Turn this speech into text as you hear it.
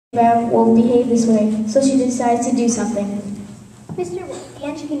Bear won't behave this way, so she decides to do something. Mr. Wolf, the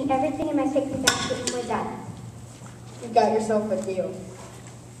answer can eat everything in my picnic basket when we're done. You've got yourself a deal.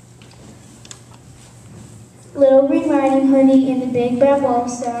 Little Green Riding Hoodie and the Big Brown Wolf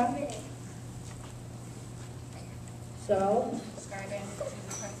start. So?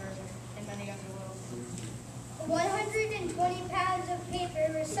 120 pounds of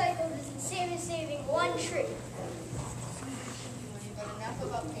paper recycled is the same as saving one tree. But enough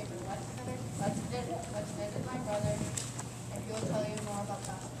about paper. Let's visit my brother, and he'll tell you more about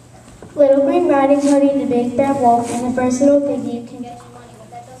that. Little Green Riding Hoodie, the Big Brown Wolf, and the first little piggy can Get you money, but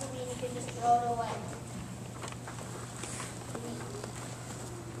that doesn't mean you can just throw it away.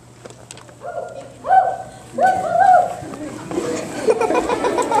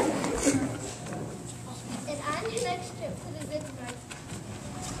 And on your next trip to the zip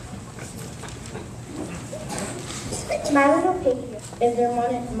line. My little piggy. Is there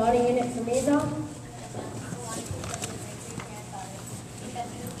money in it for me, though?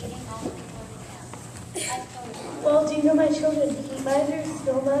 Well, do you know my children? Heat miser,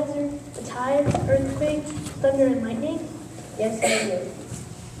 snow miser, the tide, earthquake, thunder, and lightning? Yes, I do.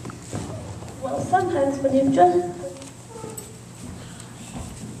 Well, sometimes when you've just...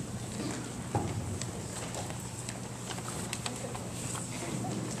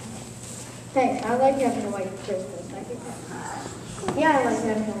 Hey, I like having a white Christmas. Yeah, I like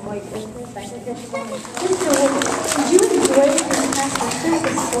having a white Christmas. I think that's fun. Mr. Wolf, did you enjoy this past Christmas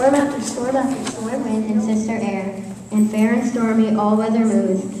with storm after storm after storm? Wind and sister air, and fair and stormy all-weather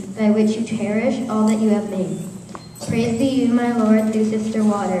moods, by which you cherish all that you have made. Praise be you, my Lord, through sister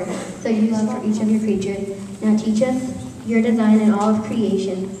water, so you love for each of your creatures. Now teach us your design in all of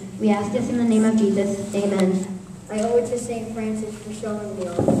creation. We ask this in the name of Jesus. Amen. I owe it to St. Francis for showing me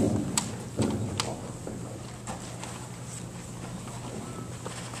all this.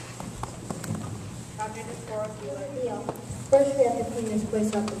 First, we have to clean this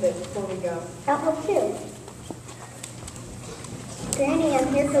place up a bit before we go. I'll help too. Granny, I'm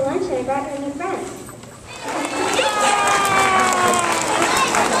here for lunch and I brought you a new friend.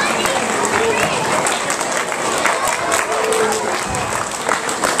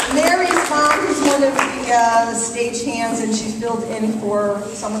 Mary's mom is one of the stage hands, and she's filled in for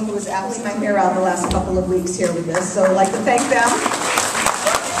someone who was absent. My hair out the last couple of weeks here with this, so I'd like to thank them.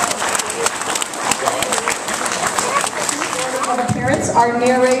 Our parents, our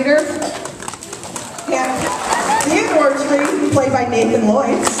narrator, and Theodore Tree, played by Nathan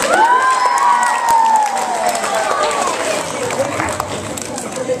Lloyd.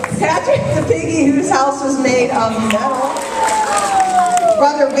 Patrick the piggy, whose house was made of metal.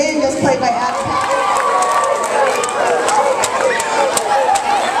 Brother Wynn, just played by Adam.